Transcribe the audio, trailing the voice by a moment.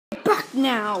back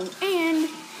now, and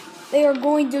they are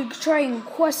going to try and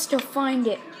quest to find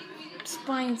it.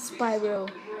 Spine Spyro.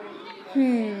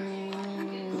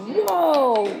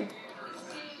 Whoa!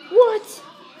 What?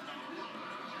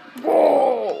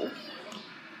 Whoa!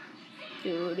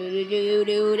 Do.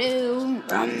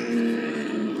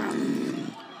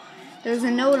 There's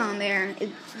a note on there.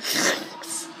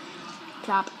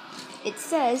 Plop. It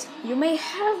says, "You may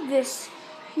have this.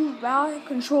 You will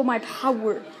control my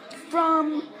power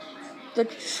from the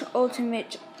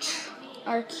ultimate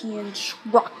Archean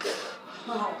truck."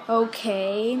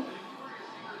 Okay.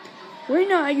 We're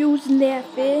not using that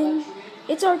thing.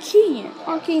 It's Archean.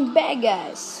 Archean's bad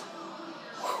guys.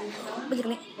 Look at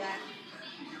me.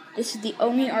 This is the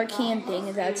only Archean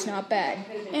thing that's not bad.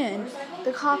 And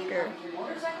the copter.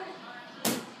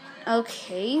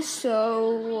 Okay,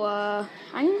 so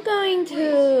I'm going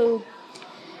to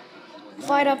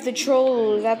fight off the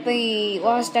trolls at the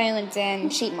Lost Islands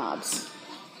and sheep mobs.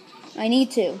 I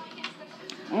need to.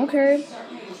 Okay.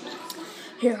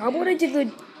 Here, how about I do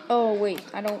the... Oh, wait,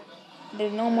 I don't...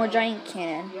 There's no more giant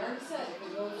cannon.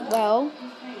 Well,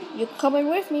 you're coming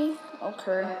with me.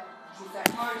 Okay.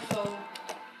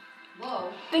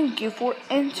 Thank you for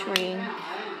entering.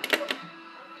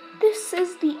 This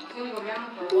is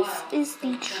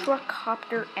the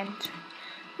truck-copter enter.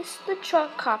 This is the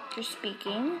truck-copter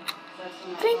speaking.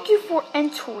 Thank you for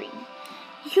entering.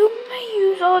 You may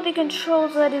use all the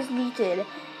controls that is needed.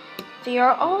 They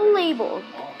are all labeled,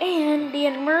 and the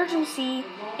emergency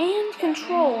and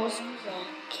controls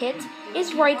kit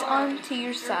is right onto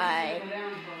your side.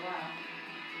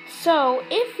 So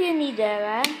if you need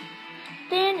that,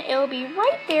 then it'll be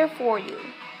right there for you.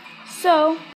 So